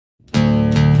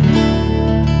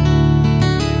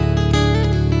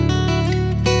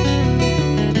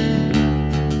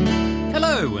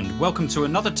welcome to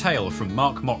another tale from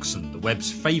Mark Moxon, the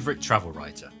web's favourite travel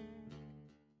writer.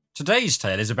 Today's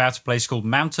tale is about a place called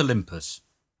Mount Olympus,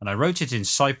 and I wrote it in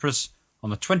Cyprus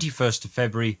on the 21st of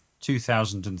February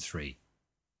 2003.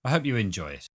 I hope you enjoy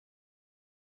it.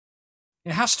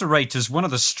 It has to rate as one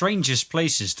of the strangest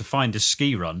places to find a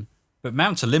ski run, but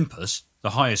Mount Olympus, the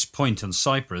highest point on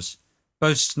Cyprus,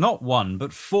 boasts not one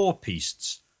but 4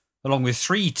 pistes, along with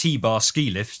 3 T-bar ski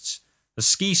lifts, a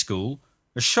ski school,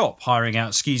 a shop hiring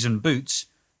out skis and boots,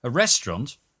 a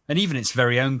restaurant, and even its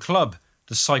very own club,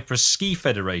 the Cyprus Ski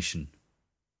Federation.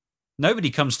 Nobody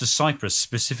comes to Cyprus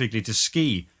specifically to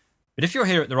ski, but if you're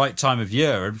here at the right time of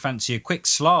year and fancy a quick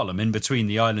slalom in between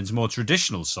the island's more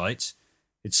traditional sites,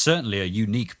 it's certainly a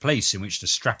unique place in which to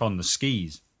strap on the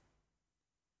skis.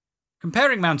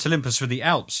 Comparing Mount Olympus with the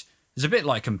Alps is a bit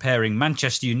like comparing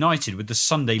Manchester United with the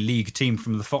Sunday League team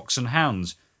from the Fox and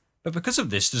Hounds, but because of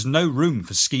this there's no room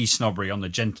for ski snobbery on the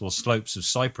gentle slopes of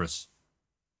Cyprus.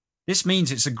 This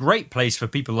means it's a great place for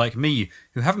people like me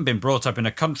who haven't been brought up in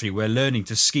a country where learning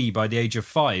to ski by the age of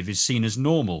 5 is seen as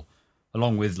normal,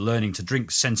 along with learning to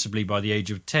drink sensibly by the age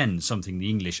of 10, something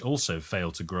the English also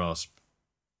fail to grasp.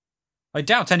 I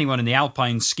doubt anyone in the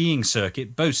alpine skiing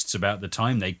circuit boasts about the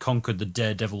time they conquered the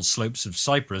daredevil slopes of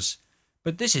Cyprus,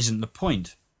 but this isn't the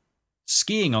point.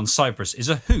 Skiing on Cyprus is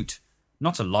a hoot,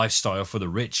 not a lifestyle for the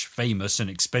rich, famous and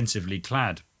expensively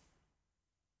clad.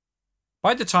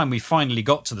 By the time we finally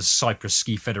got to the Cyprus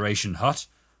Ski Federation hut,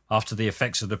 after the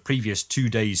effects of the previous 2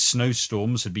 days'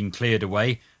 snowstorms had been cleared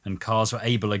away and cars were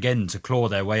able again to claw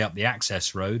their way up the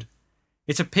access road,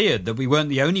 it appeared that we weren't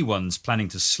the only ones planning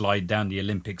to slide down the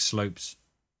Olympic slopes.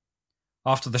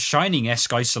 After the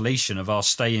shining-esque isolation of our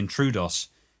stay in Troodos,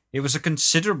 it was a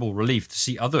considerable relief to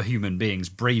see other human beings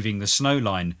braving the snow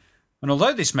line, and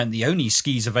although this meant the only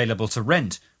skis available to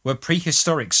rent were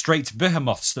prehistoric straight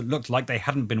behemoths that looked like they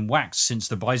hadn't been waxed since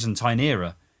the Byzantine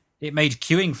era, it made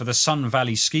queuing for the Sun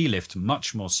Valley ski lift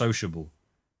much more sociable.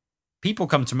 People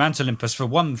come to Mount Olympus for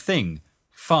one thing,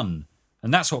 fun,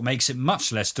 and that's what makes it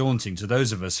much less daunting to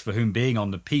those of us for whom being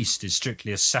on the piste is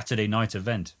strictly a Saturday night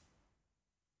event.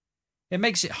 It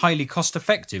makes it highly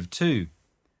cost-effective too.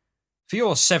 For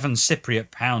your £7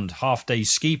 Cypriot half-day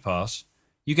ski pass,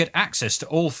 you get access to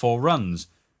all 4 runs,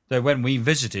 though when we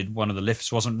visited one of the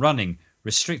lifts wasn't running,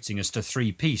 restricting us to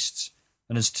 3 pistes,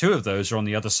 and as 2 of those are on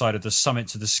the other side of the summit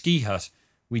to the ski hut,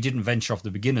 we didn't venture off the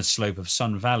beginner's slope of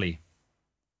Sun Valley.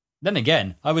 Then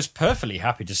again, I was perfectly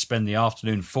happy to spend the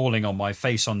afternoon falling on my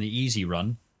face on the easy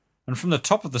run, and from the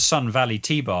top of the Sun Valley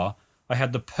T-bar, I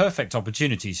had the perfect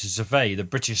opportunity to survey the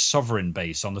British sovereign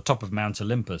base on the top of Mount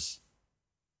Olympus.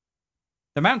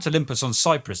 The Mount Olympus on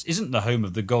Cyprus isn't the home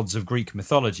of the gods of Greek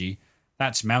mythology,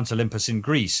 that's Mount Olympus in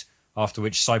Greece, after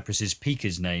which Cyprus's peak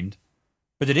is named,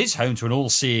 but it is home to an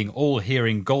all-seeing,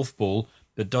 all-hearing golf ball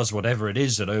that does whatever it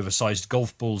is that oversized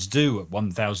golf balls do at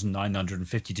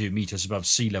 1,952 metres above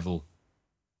sea level.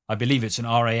 I believe it's an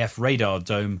RAF radar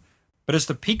dome, but as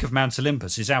the peak of Mount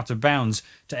Olympus is out of bounds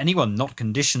to anyone not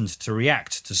conditioned to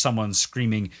react to someone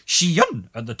screaming "Shiyun"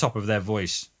 at the top of their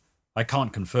voice, I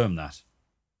can't confirm that.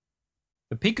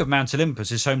 The peak of Mount Olympus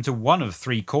is home to one of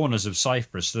 3 corners of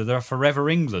Cyprus that are forever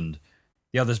England,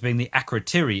 the others being the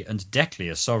Akrotiri and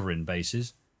Deklia sovereign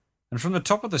bases, and from the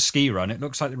top of the ski run it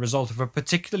looks like the result of a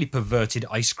particularly perverted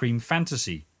ice cream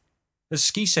fantasy. As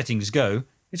ski settings go,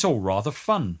 it's all rather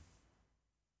fun.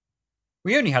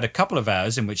 We only had a couple of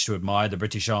hours in which to admire the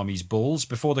British Army's balls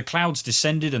before the clouds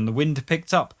descended and the wind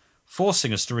picked up,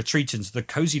 forcing us to retreat into the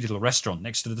cosy little restaurant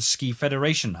next to the Ski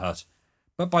Federation hut.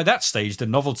 But by that stage the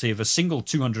novelty of a single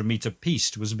 200-metre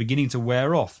piste was beginning to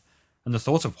wear off, and the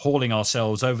thought of hauling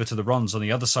ourselves over to the runs on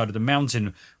the other side of the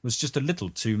mountain was just a little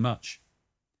too much.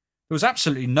 There was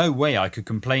absolutely no way I could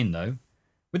complain though.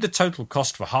 With the total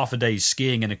cost for half a day's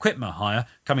skiing and equipment hire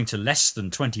coming to less than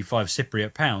 25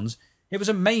 Cypriot pounds, it was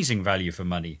amazing value for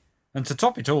money, and to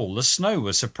top it all, the snow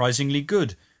was surprisingly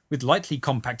good, with lightly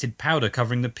compacted powder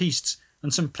covering the pistes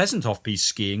and some pleasant off-piste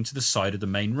skiing to the side of the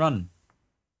main run.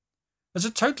 As a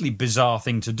totally bizarre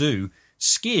thing to do,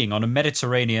 skiing on a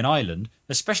Mediterranean island,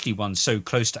 especially one so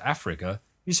close to Africa,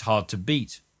 is hard to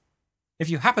beat. If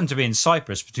you happen to be in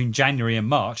Cyprus between January and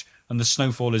March and the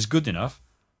snowfall is good enough,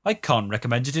 I can't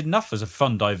recommend it enough as a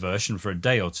fun diversion for a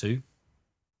day or 2.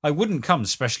 I wouldn't come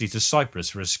specially to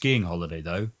Cyprus for a skiing holiday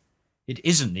though. It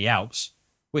isn't the Alps,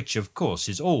 which of course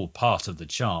is all part of the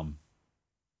charm.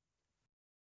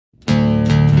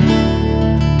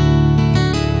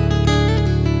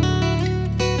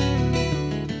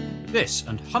 This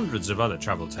and hundreds of other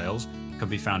travel tales can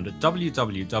be found at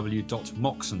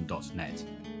www.moxon.net.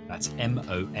 That's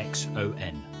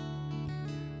MOXON.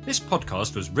 This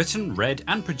podcast was written, read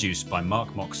and produced by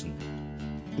Mark Moxon.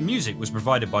 The music was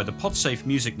provided by the Podsafe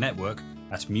Music Network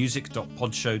at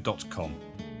music.podshow.com.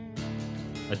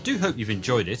 I do hope you've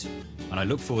enjoyed it, and I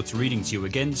look forward to reading to you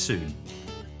again soon.